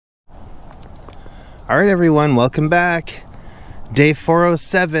Alright everyone, welcome back. Day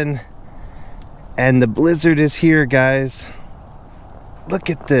 407 and the blizzard is here, guys. Look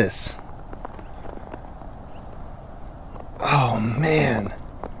at this. Oh man.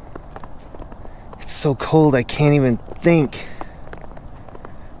 It's so cold I can't even think.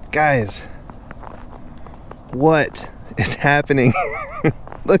 Guys, what is happening?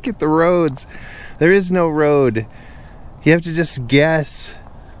 Look at the roads. There is no road. You have to just guess.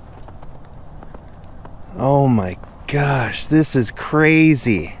 Oh my gosh, this is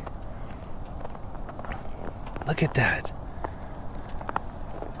crazy. Look at that.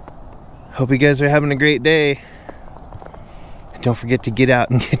 Hope you guys are having a great day. Don't forget to get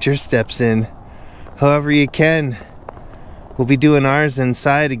out and get your steps in. However you can. We'll be doing ours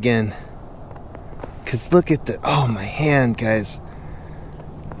inside again. Cause look at the, oh my hand, guys.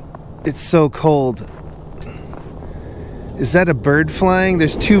 It's so cold. Is that a bird flying?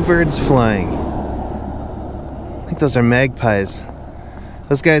 There's two birds flying. I think those are magpies.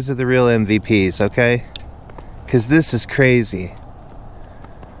 Those guys are the real MVPs, okay? Because this is crazy.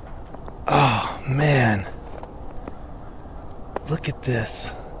 Oh, man. Look at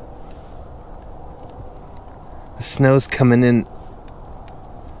this. The snow's coming in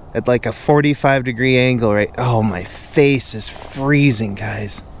at like a 45-degree angle, right? Oh, my face is freezing,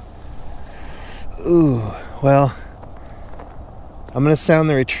 guys. Ooh, well, I'm going to sound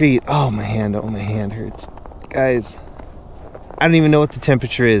the retreat. Oh, my hand hurts. Guys, I don't even know what the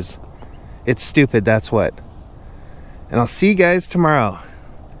temperature is. It's stupid, that's what. And I'll see you guys tomorrow.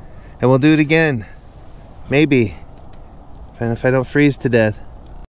 And we'll do it again. Maybe. And if I don't freeze to death.